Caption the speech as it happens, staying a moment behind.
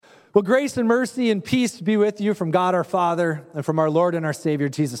Well, grace and mercy and peace be with you from God our Father and from our Lord and our Savior,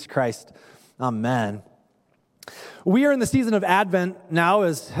 Jesus Christ. Amen. We are in the season of Advent now,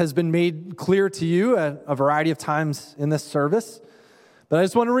 as has been made clear to you at a variety of times in this service. But I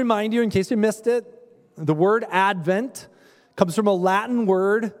just want to remind you, in case you missed it, the word Advent comes from a Latin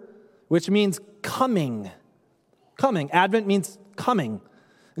word which means coming. Coming. Advent means coming.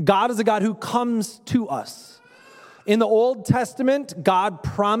 God is a God who comes to us. In the Old Testament, God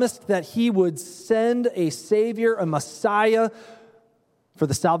promised that he would send a Savior, a Messiah, for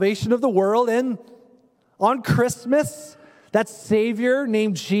the salvation of the world. And on Christmas, that Savior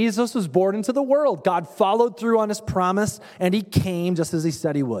named Jesus was born into the world. God followed through on his promise, and he came just as he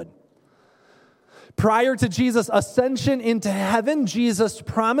said he would. Prior to Jesus' ascension into heaven, Jesus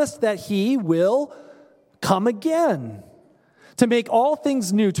promised that he will come again, to make all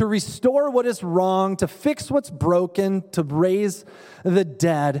things new, to restore what is wrong, to fix what's broken, to raise the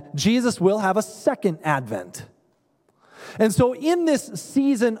dead. Jesus will have a second advent. And so in this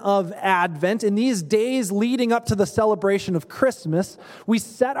season of Advent, in these days leading up to the celebration of Christmas, we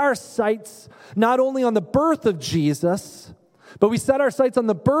set our sights not only on the birth of Jesus, but we set our sights on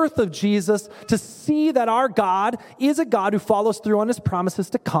the birth of Jesus to see that our God is a God who follows through on his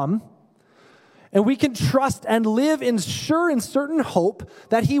promises to come. And we can trust and live in sure and certain hope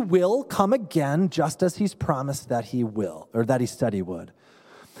that he will come again just as he's promised that he will, or that he said he would.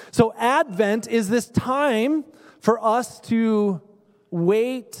 So Advent is this time for us to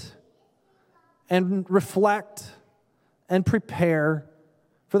wait and reflect and prepare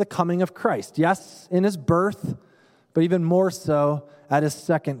for the coming of Christ. Yes, in his birth, but even more so at his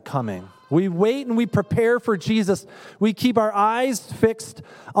second coming. We wait and we prepare for Jesus. We keep our eyes fixed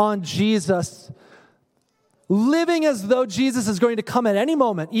on Jesus, living as though Jesus is going to come at any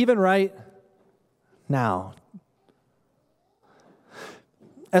moment, even right now.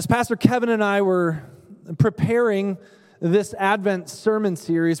 As Pastor Kevin and I were preparing this Advent sermon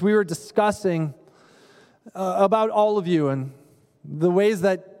series, we were discussing about all of you and the ways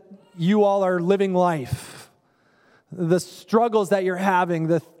that you all are living life, the struggles that you're having,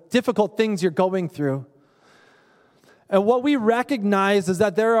 the difficult things you're going through. And what we recognize is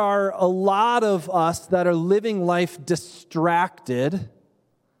that there are a lot of us that are living life distracted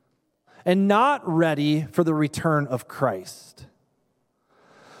and not ready for the return of Christ.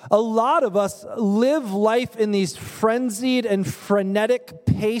 A lot of us live life in these frenzied and frenetic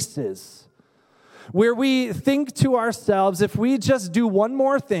paces where we think to ourselves, if we just do one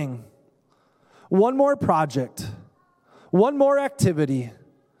more thing, one more project, one more activity,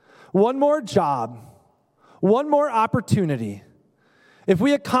 one more job, one more opportunity, if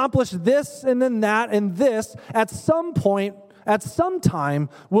we accomplish this and then that and this, at some point, at some time,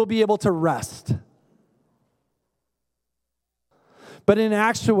 we'll be able to rest. But in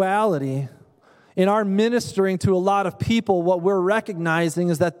actuality, in our ministering to a lot of people, what we're recognizing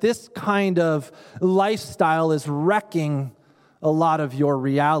is that this kind of lifestyle is wrecking a lot of your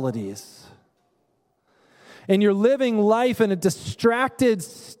realities. And you're living life in a distracted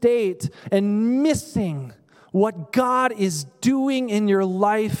state and missing what God is doing in your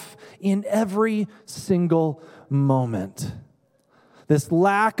life in every single moment. This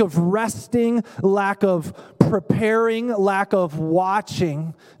lack of resting, lack of preparing, lack of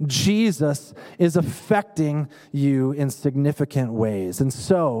watching Jesus is affecting you in significant ways. And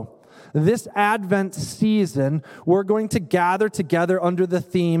so, this Advent season, we're going to gather together under the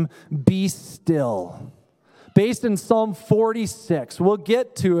theme, Be Still. Based in Psalm 46. We'll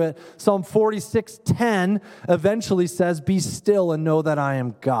get to it. Psalm 46:10 eventually says, "Be still and know that I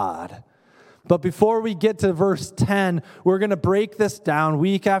am God." But before we get to verse 10, we're going to break this down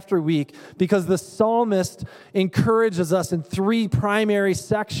week after week because the psalmist encourages us in three primary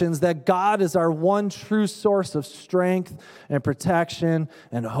sections that God is our one true source of strength and protection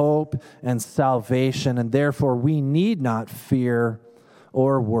and hope and salvation, and therefore we need not fear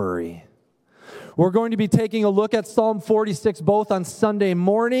or worry. We're going to be taking a look at Psalm 46 both on Sunday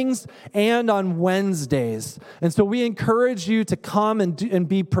mornings and on Wednesdays. And so we encourage you to come and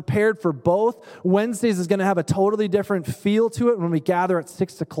be prepared for both. Wednesdays is going to have a totally different feel to it when we gather at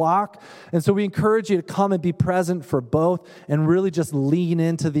 6 o'clock. And so we encourage you to come and be present for both and really just lean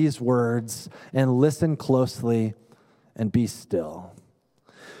into these words and listen closely and be still.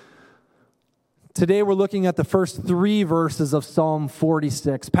 Today we're looking at the first three verses of Psalm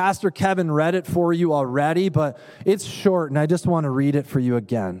 46. Pastor Kevin read it for you already, but it's short, and I just want to read it for you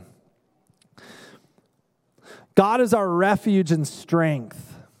again. God is our refuge and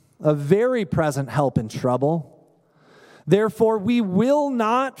strength, a very present help in trouble. Therefore we will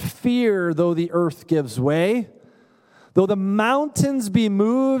not fear though the earth gives way, Though the mountains be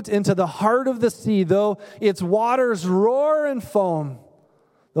moved into the heart of the sea, though its waters roar and foam,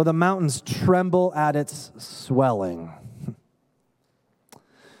 though the mountains tremble at its swelling.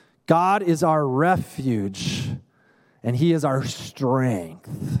 God is our refuge, and he is our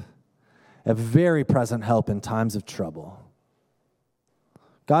strength, a very present help in times of trouble.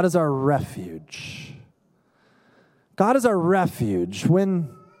 God is our refuge. God is our refuge. When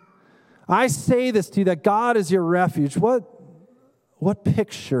I say this to you, that God is your refuge, what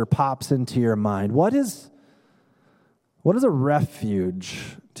picture pops into your mind? What is a refuge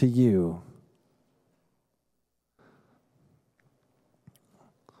to you?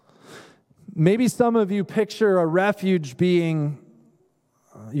 Maybe some of you picture a refuge being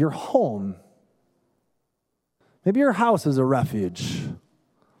your home. Maybe your house is a refuge.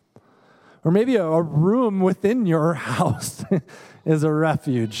 Or maybe a room within your house is a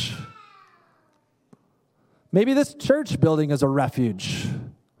refuge. Maybe this church building is a refuge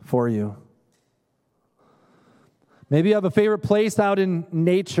for you. Maybe you have a favorite place out in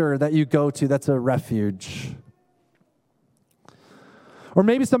nature that you go to that's a refuge. Or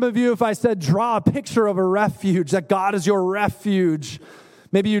maybe some of you, if I said draw a picture of a refuge, that God is your refuge,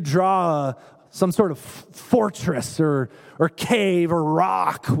 maybe you draw some sort of fortress or cave or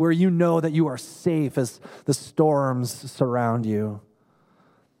rock where you know that you are safe as the storms surround you.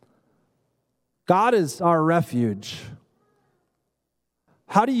 God is our refuge.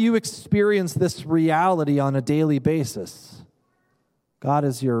 How do you experience this reality on a daily basis? God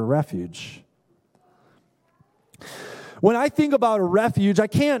is your refuge. When I think about a refuge, I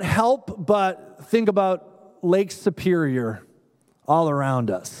can't help but think about Lake Superior all around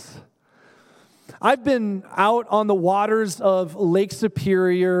us. I've been out on the waters of Lake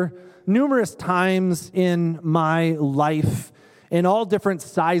Superior numerous times in my life in all different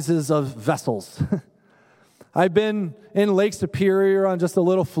sizes of vessels. I've been in Lake Superior on just a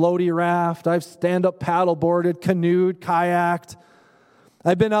little floaty raft. I've stand-up paddleboarded, canoed, kayaked.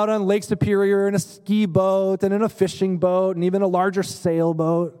 I've been out on Lake Superior in a ski boat and in a fishing boat and even a larger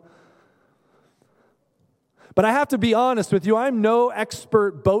sailboat. But I have to be honest with you, I'm no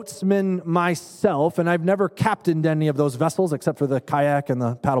expert boatsman myself, and I've never captained any of those vessels except for the kayak and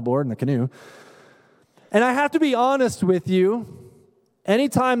the paddleboard and the canoe. And I have to be honest with you,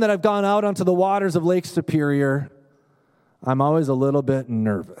 anytime that I've gone out onto the waters of Lake Superior, I'm always a little bit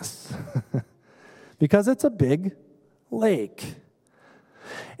nervous because it's a big lake.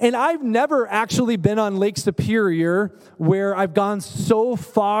 And I've never actually been on Lake Superior where I've gone so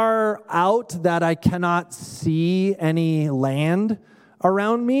far out that I cannot see any land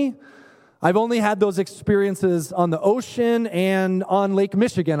around me. I've only had those experiences on the ocean and on Lake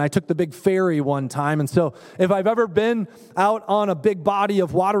Michigan. I took the big ferry one time. And so if I've ever been out on a big body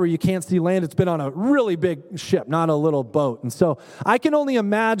of water where you can't see land, it's been on a really big ship, not a little boat. And so I can only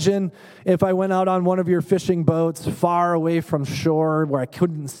imagine if I went out on one of your fishing boats far away from shore where I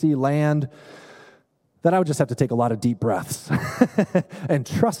couldn't see land, that I would just have to take a lot of deep breaths and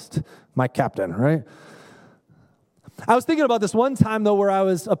trust my captain, right? I was thinking about this one time, though, where I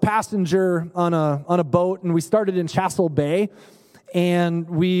was a passenger on a boat, and we started in Chassell Bay, and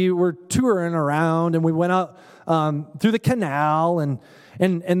we were touring around, and we went out through the canal, and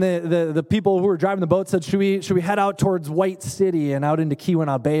the people who were driving the boat said, should we head out towards White City and out into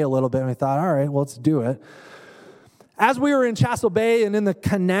Keweenaw Bay a little bit? And we thought, all right, well, let's do it. As we were in Chassell Bay and in the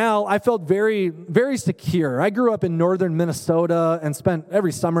canal, I felt very, very secure. I grew up in northern Minnesota and spent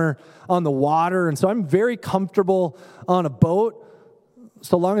every summer on the water, and so I'm very comfortable on a boat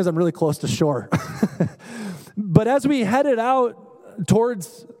so long as I'm really close to shore. But as we headed out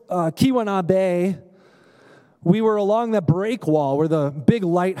towards Keweenaw Bay, we were along the break wall where the big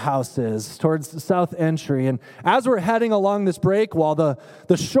lighthouse is towards the south entry. And as we're heading along this break wall, the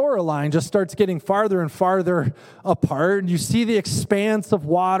shoreline just starts getting farther and farther apart. And you see the expanse of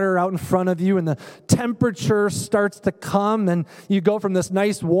water out in front of you, and the temperature starts to come. And you go from this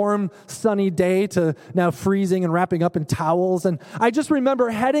nice, warm, sunny day to now freezing and wrapping up in towels. And I just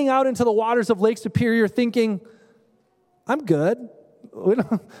remember heading out into the waters of Lake Superior thinking, I'm good.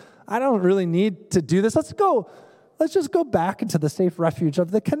 I don't really need to do this. Let's just go back into the safe refuge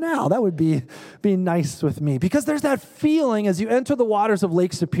of the canal. That would be nice with me. Because there's that feeling as you enter the waters of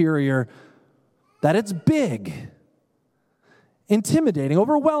Lake Superior that it's big, intimidating,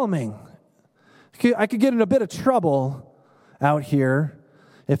 overwhelming. I could get in a bit of trouble out here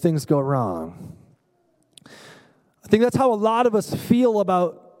if things go wrong. I think that's how a lot of us feel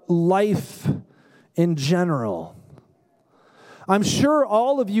about life in general. I'm sure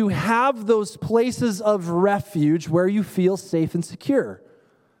all of you have those places of refuge where you feel safe and secure,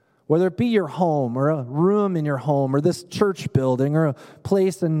 whether it be your home or a room in your home or this church building or a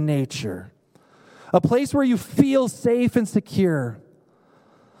place in nature, a place where you feel safe and secure.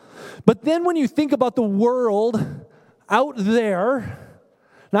 But then when you think about the world out there,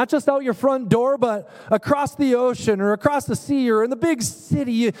 not just out your front door, but across the ocean or across the sea or in the big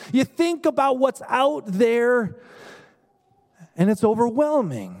city, you think about what's out there, and it's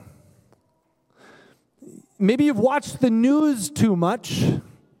overwhelming. Maybe you've watched the news too much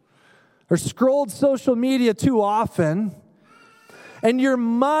or scrolled social media too often, and your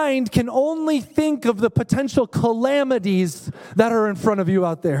mind can only think of the potential calamities that are in front of you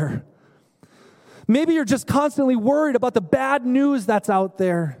out there. Maybe you're just constantly worried about the bad news that's out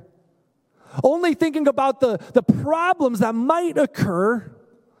there, only thinking about the problems that might occur.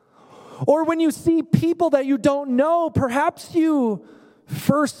 Or when you see people that you don't know, perhaps you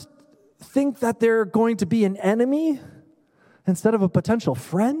first think that they're going to be an enemy instead of a potential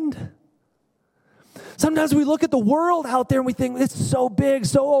friend. Sometimes we look at the world out there and we think it's so big,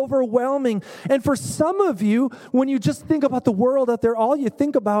 so overwhelming. And for some of you, when you just think about the world out there, all you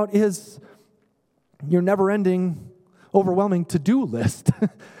think about is your never-ending, overwhelming to-do list.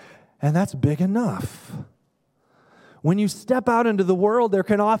 And that's big enough. When you step out into the world, there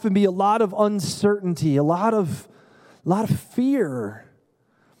can often be a lot of uncertainty, a lot of fear,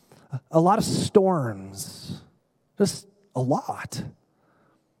 a lot of storms, just a lot.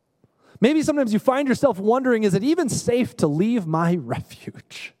 Maybe sometimes you find yourself wondering, is it even safe to leave my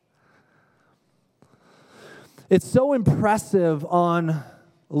refuge? It's so impressive on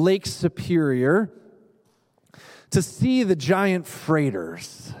Lake Superior to see the giant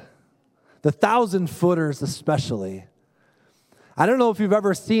freighters, the 1,000-footers especially. I don't know if you've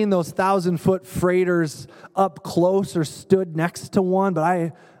ever seen those 1,000-foot freighters up close or stood next to one, but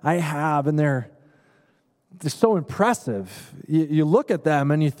I have, and they're so impressive. You look at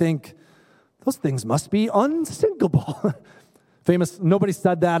them and you think, those things must be unsinkable. Nobody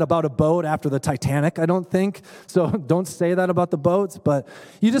said that about a boat after the Titanic, I don't think. So don't say that about the boats, but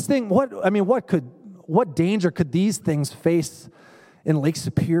you just think, what danger could these things face in Lake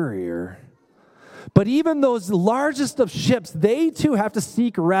Superior? But even those largest of ships, they too have to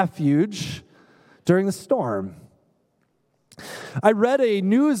seek refuge during the storm. I read a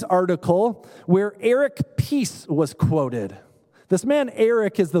news article where Eric Peace was quoted. This man,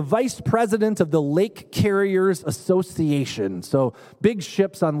 Eric, is the vice president of the Lake Carriers Association, so big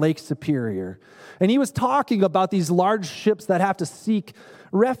ships on Lake Superior. And he was talking about these large ships that have to seek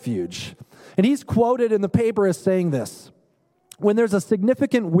refuge. And he's quoted in the paper as saying this: when there's a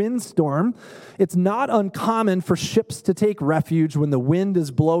significant windstorm, it's not uncommon for ships to take refuge when the wind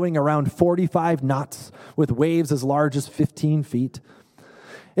is blowing around 45 knots with waves as large as 15 feet.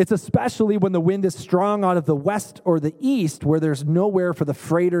 It's especially when the wind is strong out of the west or the east where there's nowhere for the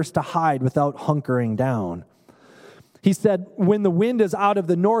freighters to hide without hunkering down. He said, when the wind is out of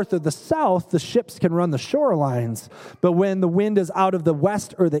the north or the south, the ships can run the shorelines. But when the wind is out of the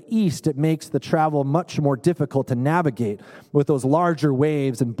west or the east, it makes the travel much more difficult to navigate with those larger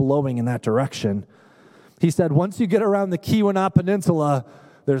waves and blowing in that direction. He said, once you get around the Keweenaw Peninsula,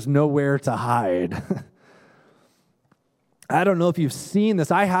 there's nowhere to hide. I don't know if you've seen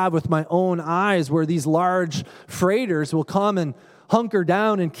this. I have with my own eyes where these large freighters will come and hunker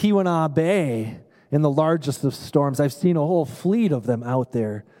down in Keweenaw Bay in the largest of storms. I've seen a whole fleet of them out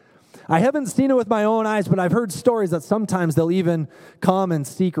there. I haven't seen it with my own eyes, but I've heard stories that sometimes they'll even come and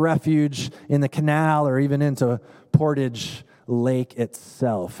seek refuge in the canal or even into Portage Lake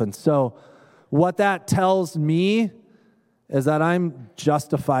itself. And so what that tells me is that I'm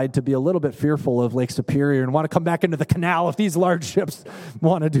justified to be a little bit fearful of Lake Superior and want to come back into the canal if these large ships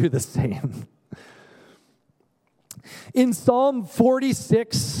want to do the same. In Psalm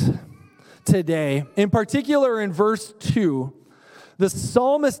 46 today, in particular in verse 2, the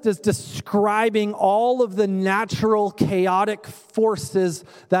psalmist is describing all of the natural chaotic forces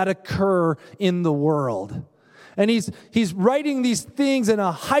that occur in the world. And he's writing these things in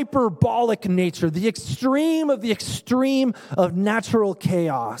a hyperbolic nature, the extreme of natural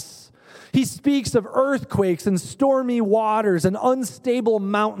chaos. He speaks of earthquakes and stormy waters and unstable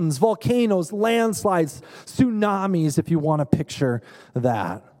mountains, volcanoes, landslides, tsunamis, if you want to picture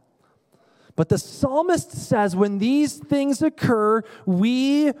that. But the psalmist says when these things occur,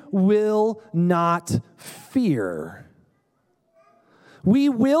 we will not fear. We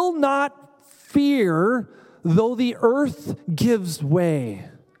will not fear though the earth gives way,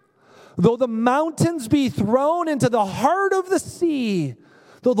 though the mountains be thrown into the heart of the sea,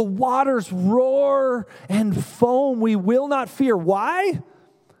 though the waters roar and foam, we will not fear. Why?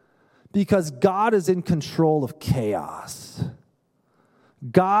 Because God is in control of chaos.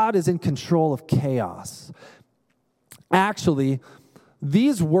 God is in control of chaos. Actually,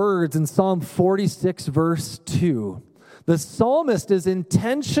 these words in Psalm 46, verse 2, the psalmist is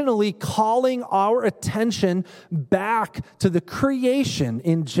intentionally calling our attention back to the creation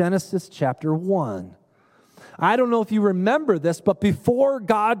in Genesis chapter 1. I don't know if you remember this, but before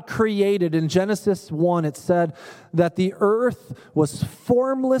God created in Genesis 1, it said that the earth was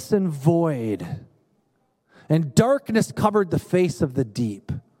formless and void, and darkness covered the face of the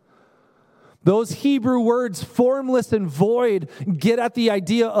deep. Those Hebrew words, formless and void, get at the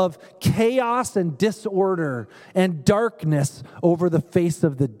idea of chaos and disorder and darkness over the face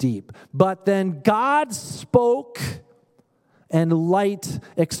of the deep. But then God spoke, and light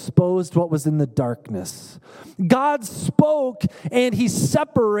exposed what was in the darkness. God spoke, and he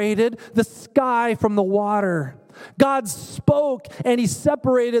separated the sky from the water. God spoke, and he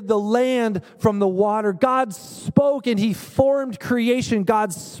separated the land from the water. God spoke, and he formed creation.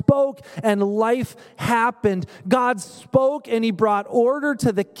 God spoke, and life happened. God spoke, and he brought order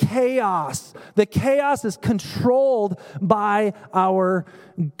to the chaos. The chaos is controlled by our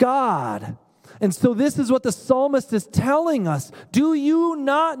God. And so this is what the psalmist is telling us. Do you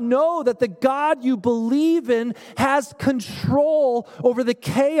not know that the God you believe in has control over the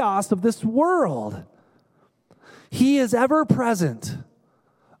chaos of this world? He is ever present,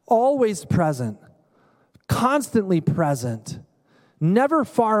 always present, constantly present, never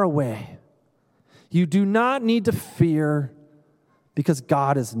far away. You do not need to fear because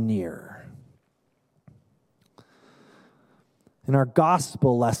God is near. In our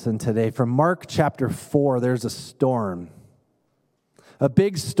gospel lesson today from Mark chapter 4, there's a storm, a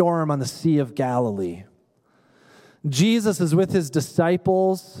big storm on the Sea of Galilee. Jesus is with his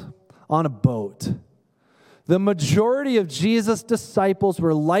disciples on a boat. The majority of Jesus' disciples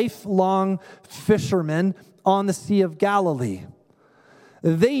were lifelong fishermen on the Sea of Galilee.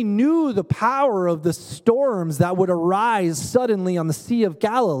 They knew the power of the storms that would arise suddenly on the Sea of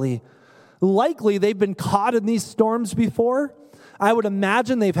Galilee. Likely they've been caught in these storms before. I would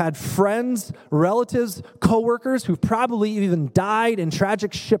imagine they've had friends, relatives, coworkers who've probably even died in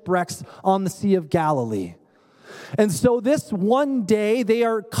tragic shipwrecks on the Sea of Galilee. And so this one day, they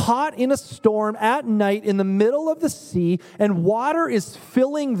are caught in a storm at night in the middle of the sea, and water is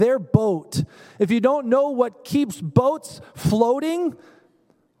filling their boat. If you don't know what keeps boats floating,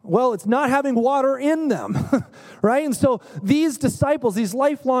 well, it's not having water in them, right? And so these disciples, these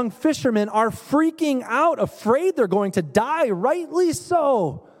lifelong fishermen, are freaking out, afraid they're going to die, rightly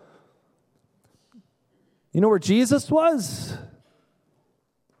so. You know where Jesus was?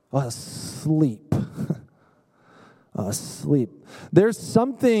 Asleep. Asleep. There's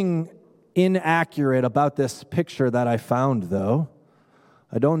something inaccurate about this picture that I found, though.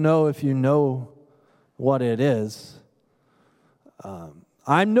 I don't know if you know what it is.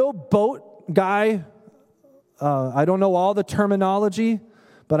 I'm no boat guy. I don't know all the terminology,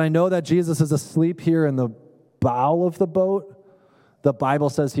 but I know that Jesus is asleep here in the bow of the boat. The Bible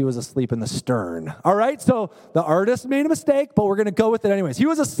says he was asleep in the stern. All right, so the artist made a mistake, but we're going to go with it anyways. He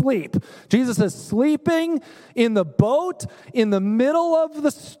was asleep. Jesus is sleeping in the boat in the middle of the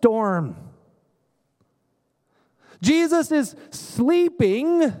storm. Jesus is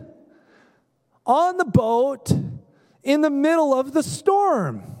sleeping on the boat in the middle of the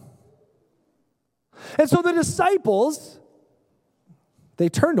storm. And so the disciples, they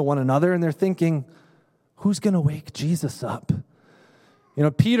turn to one another and they're thinking, who's going to wake Jesus up? You know,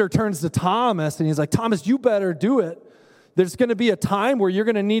 Peter turns to Thomas and he's like, Thomas, you better do it. There's going to be a time where you're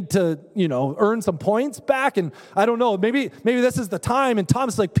going to need to, earn some points back. And I don't know, maybe this is the time. And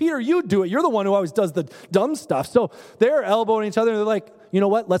Thomas is like, Peter, you do it. You're the one who always does the dumb stuff. So they're elbowing each other and they're like, you know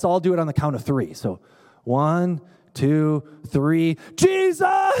what? Let's all do it on the count of 3. So 1, 2, 3,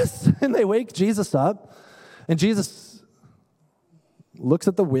 Jesus! And they wake Jesus up. And Jesus looks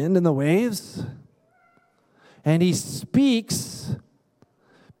at the wind and the waves. And he speaks,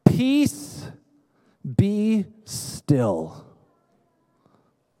 peace, be still.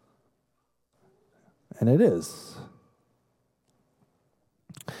 And it is.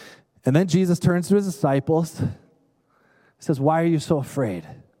 And then Jesus turns to his disciples. He says, why are you so afraid?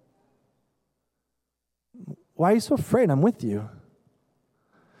 Why are you so afraid? I'm with you.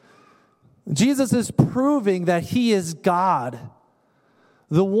 Jesus is proving that he is God,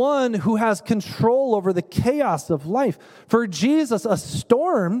 the one who has control over the chaos of life. For Jesus, a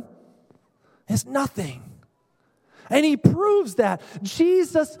storm is nothing. And he proves that.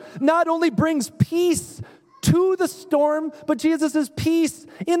 Jesus not only brings peace to the storm, but Jesus is peace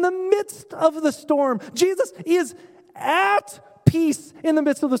in the midst of the storm. Jesus is at peace in the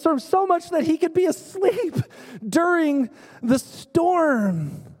midst of the storm, so much that he could be asleep during the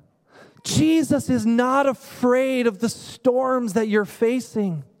storm. Jesus is not afraid of the storms that you're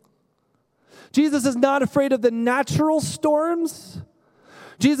facing. Jesus is not afraid of the natural storms.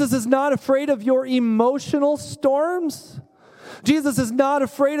 Jesus is not afraid of your emotional storms. Jesus is not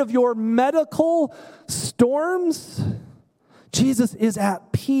afraid of your medical storms. Jesus is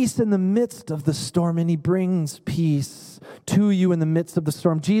at peace in the midst of the storm, and he brings peace to you in the midst of the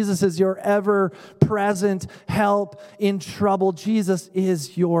storm. Jesus is your ever-present help in trouble. Jesus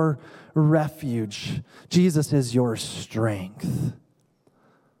is your refuge. Jesus is your strength.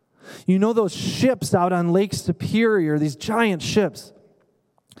 You know those ships out on Lake Superior, these giant ships?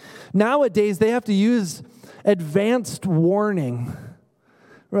 Nowadays, they have to use advanced weather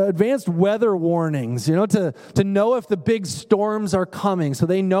warnings, to know if the big storms are coming. So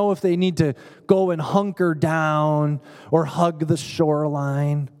they know if they need to go and hunker down or hug the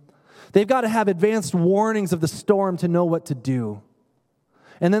shoreline. They've got to have advanced warnings of the storm to know what to do.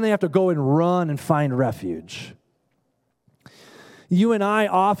 And then they have to go and run and find refuge. You and I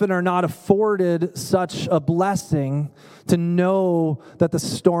often are not afforded such a blessing to know that the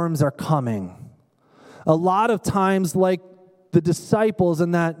storms are coming. A lot of times, like the disciples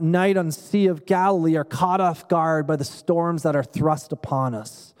in that night on the Sea of Galilee, are caught off guard by the storms that are thrust upon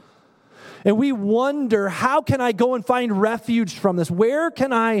us. And we wonder, how can I go and find refuge from this? Where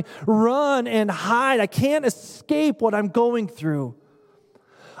can I run and hide? I can't escape what I'm going through.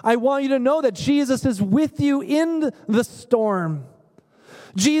 I want you to know that Jesus is with you in the storm.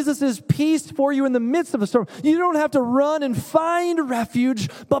 Jesus is peace for you in the midst of a storm. You don't have to run and find refuge,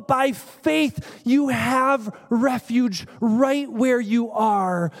 but by faith, you have refuge right where you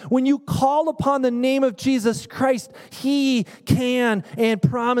are. When you call upon the name of Jesus Christ, he can and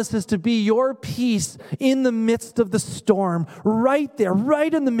promises to be your peace in the midst of the storm, right there,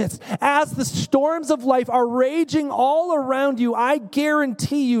 right in the midst. As the storms of life are raging all around you, I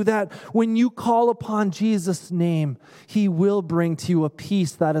guarantee you that when you call upon Jesus' name, he will bring to you a peace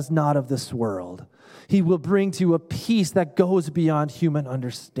that is not of this world. He will bring to you a peace that goes beyond human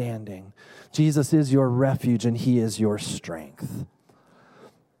understanding. Jesus is your refuge and he is your strength.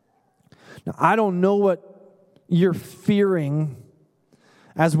 Now, I don't know what you're fearing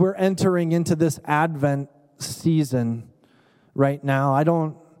as we're entering into this Advent season right now. I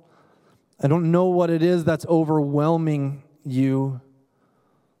don't know what it is that's overwhelming you,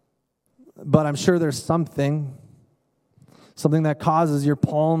 but I'm sure there's something that causes your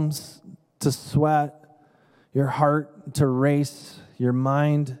palms to sweat, your heart to race, your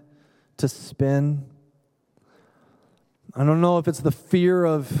mind to spin. I don't know if it's the fear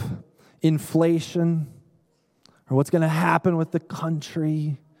of inflation or what's going to happen with the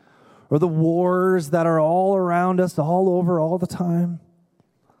country or the wars that are all around us, all over, all the time.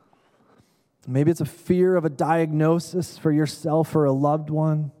 Maybe it's a fear of a diagnosis for yourself or a loved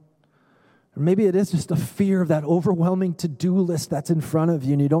one. Or maybe it is just a fear of that overwhelming to-do list that's in front of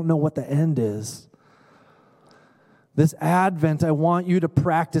you and you don't know what the end is. This Advent, I want you to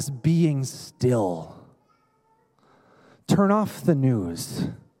practice being still. Turn off the news.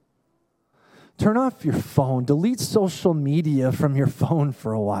 Turn off your phone. Delete social media from your phone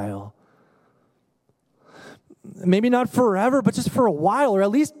for a while. Maybe not forever, but just for a while, or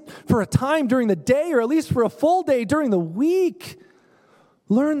at least for a time during the day, or at least for a full day during the week.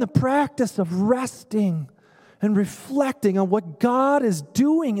 Learn the practice of resting and reflecting on what God is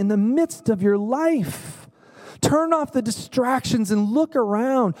doing in the midst of your life. Turn off the distractions and look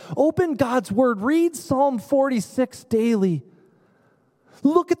around. Open God's Word. Read Psalm 46 daily.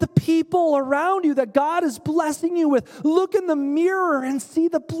 Look at the people around you that God is blessing you with. Look in the mirror and see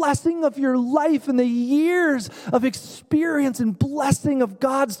the blessing of your life and the years of experience and blessing of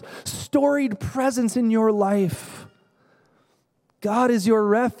God's storied presence in your life. God is your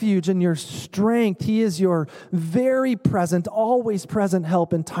refuge and your strength. He is your very present, always present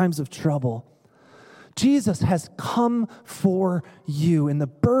help in times of trouble. Jesus has come for you in the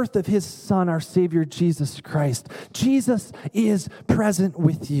birth of his Son, our Savior, Jesus Christ. Jesus is present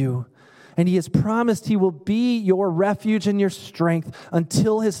with you, and he has promised he will be your refuge and your strength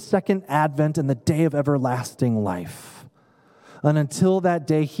until his second advent and the day of everlasting life. And until that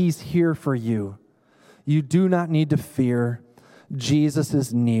day, he's here for you. You do not need to fear. Jesus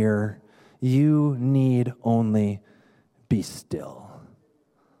is near. You need only be still.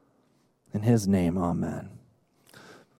 In his name, amen.